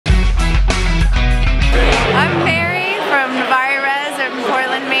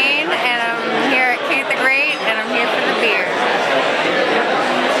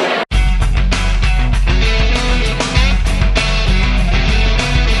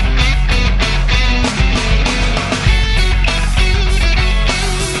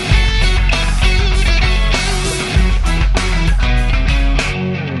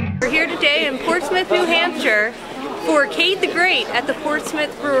for Kate the Great at the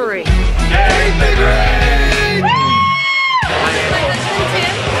Portsmouth Brewery. Kate the Great! My husband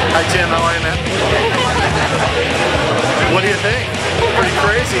Tim. Hi Tim, how are you, man? What do you think? Pretty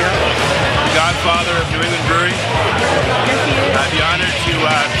crazy, huh? Godfather of New England Brewery. I'd be honored to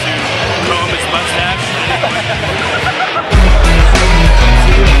comb his mustache.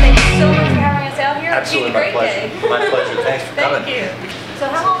 Thank you so much for having us out here. Absolutely, my pleasure. My pleasure. Thanks for coming. Thank you.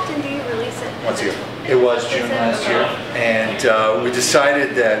 So how often do you release it? Once a year. It was June last year, and we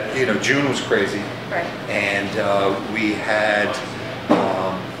decided that June was crazy, right? And we had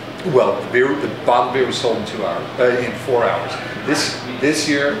well, the bottled beer was sold in 2 hours, in 4 hours. This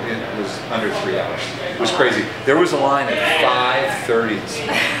year it was under 3 hours. It was crazy. There was a line at 5:30.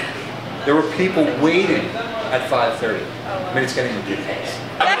 There were people waiting at 5:30. I mean, it's getting ridiculous.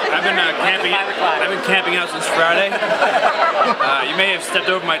 I've been camping out since Friday. You may have stepped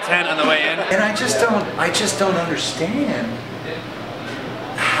over my tent on the way in. And I just don't understand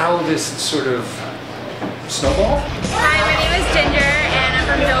how this sort of snowballed. Hi, my name is Ginger and I'm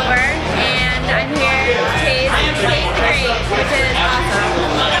from Dover, and I'm here to taste Kate the Great, which is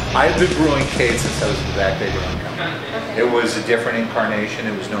awesome. I've been brewing Kate since I was at the Back Bay Brewing Company. It was a different incarnation.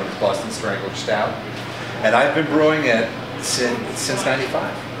 It was known as Boston Strangler Stout, and I've been brewing it since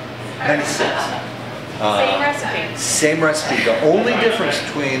 95, 96. Same recipe. Same recipe. The only difference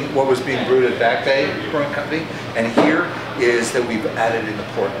between what was being brewed at Back Bay Brewing Company and here is that we've added in the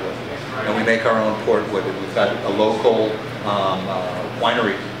port wood. And we make our own port wood. We've got a local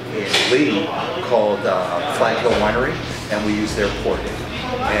winery in Lee called Flag Hill Winery, and we use their port.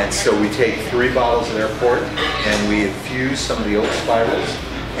 And so we take 3 bottles of their port and we infuse some of the oak spirals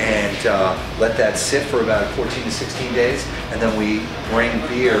and let that sit for about 14 to 16 days, and then we bring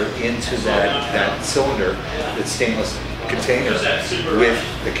beer into that cylinder, that stainless container, with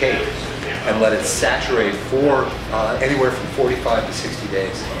the cake, and let it saturate for anywhere from 45 to 60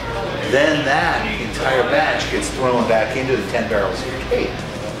 days. Then that entire batch gets thrown back into the 10 barrels of cake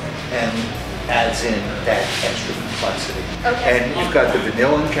and adds in that extra complexity. Okay. And you've got the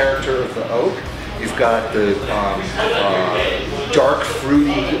vanillin character of the oak. You've got the dark,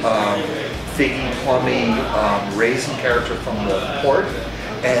 fruity, figgy, plummy raisin character from the port,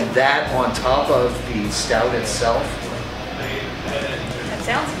 and that on top of the stout itself. That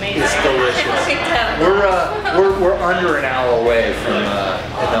sounds amazing. It's delicious. We're under an hour away from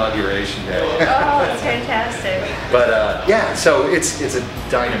inauguration day. Oh, it's fantastic. But yeah, so it's a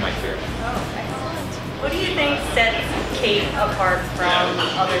dynamite beer. Oh, excellent. What do you think sets Kate apart from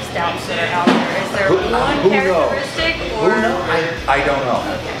other stouts that are out there? Is there one characteristic? Who knows? I don't know.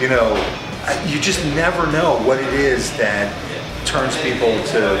 Okay. You just never know what it is that turns people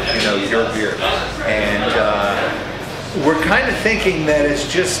to your beer, and we're kind of thinking that it's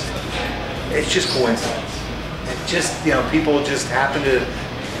just coincidence. It just people just happen to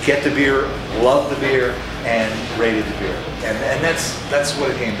get the beer, love the beer, and rated the beer, and that's what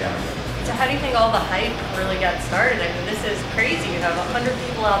it came down to. So how do you think all the hype really got started? I mean, this is crazy. You have 100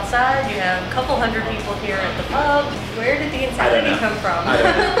 people outside, you have a couple hundred people here at the pub. Where did the insanity come from? I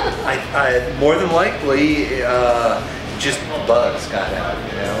don't know. I more than likely, just the buzz got out,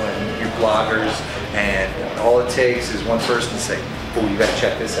 and your bloggers, and all it takes is one person to say, oh, you gotta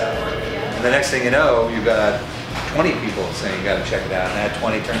check this out. And the next thing you know, you've got 20 people saying you gotta check it out, and that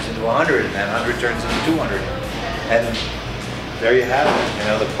 20 turns into 100, and that 100 turns into 200. And there you have it.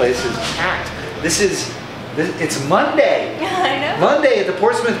 The place is packed. It's Monday. I know. Monday at the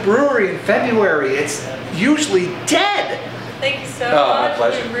Portsmouth Brewery in February. It's usually dead. Thank you so My much.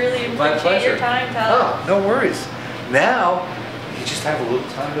 pleasure. We really My appreciate pleasure. your time, Todd. Oh, no worries. Now, you just have a little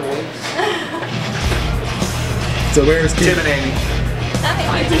time to wait. So where's Tim and Amy? Hi.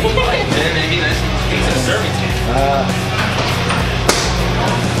 And maybe nice pizza serving team.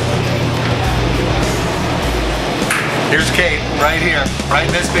 Here's Kate, right here, right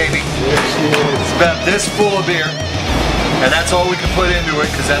in this baby. There she is. It's about this full of beer, and that's all we can put into it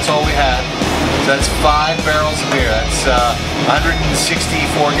because that's all we had. So that's 5 barrels of beer. That's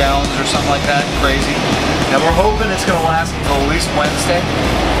 164 gallons or something like that. Crazy. And we're hoping it's going to last until at least Wednesday.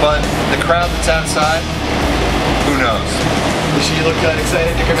 But the crowd that's outside, who knows? Does she look that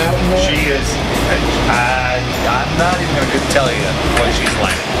excited to come out in there? She is. I'm not even going to tell you what she's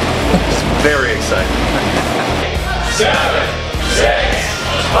like. She's very excited. 7, 6,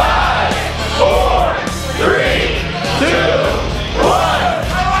 5, 4, 3, 2, 1.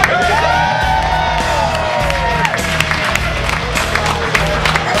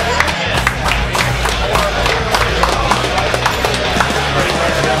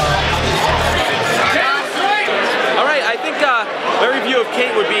 All right, I think my review of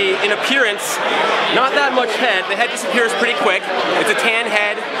Kate would be, in appearance, not that much head. The head disappears pretty quick. It's a tan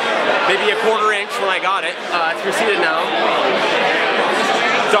head, maybe a 1/4 inch when I got it. It's receded now.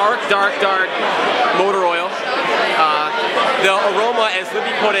 Dark, dark, dark motor oil. The aroma, as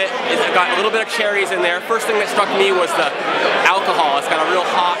Libby put it, is got a little bit of cherries in there. First thing that struck me was the alcohol. It's got a real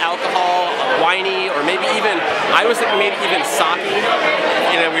hot alcohol, winey, or maybe even, I was thinking maybe even sake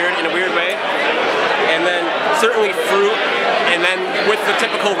in a weird way. And then certainly fruit, and then with the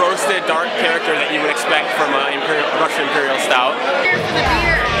typical roasted dark character that you would expect from a Russian Imperial Stout. Here for the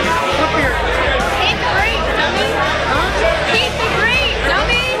beer. What beer? Keep the great, dummy. Keep the great,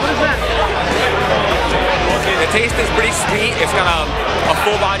 dummy. What is that? The taste is pretty sweet. It's got a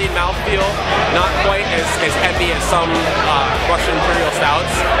full-bodied mouthfeel, not quite as heavy as some Russian Imperial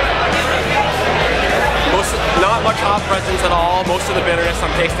Stouts. Not much hop presence at all. Most of the bitterness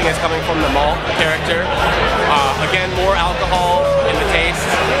I'm tasting is coming from the malt character. Again, more alcohol in the taste.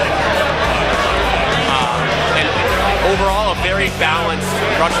 And overall, a very balanced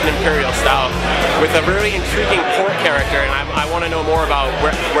Russian Imperial Stout with a really intriguing port character, and I want to know more about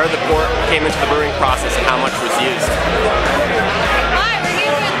where the port came into the brewing process and how much was used. Hi, we're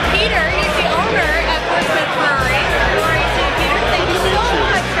here with Peter. He's the owner at Portsmouth Brewery. Glory to Peter. Thank you so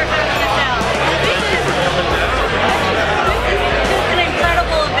much for having us out. This is an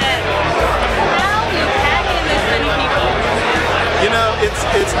incredible event. How you pack in this many people? You know,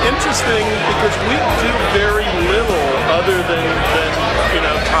 it's interesting because we do very little other than you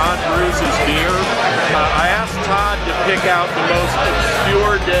know, Todd brews his beer. I asked Todd to pick out the most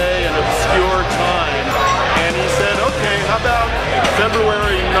obscure day and obscure time, and he said, okay, how about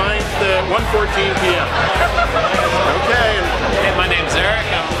February 9th at 1:14 p.m. Okay. Hey, my name's Eric.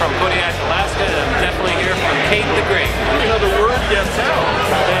 I'm from Kodiak, Alaska, and I'm definitely here from Kate the Great. You know, the word gets out,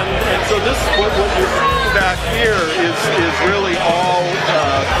 and so this what you're seeing back here is really all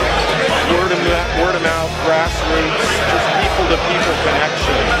word of mouth, grassroots, just people-to-people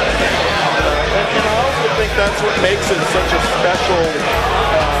connection. And I also think that's what makes it such a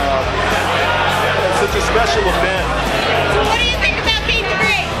special event. So what do you think about Kate the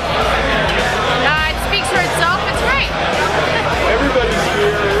Great? It speaks for itself. It's right. Everybody's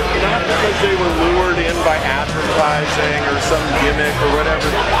here not because they were lured in by advertising or some gimmick or whatever.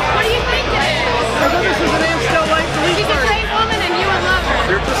 What do you think it is? I thought this was an Amstel Light Police She's a great woman and you would love her.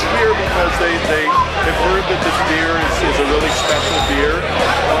 They're just here because they've heard that this beer is a really special beer.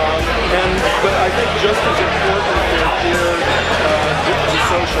 But I think just as important, they're here to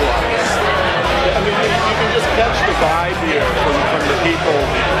socialize. I mean, you can just catch the vibe here from the people.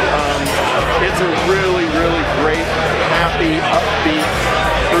 It's a really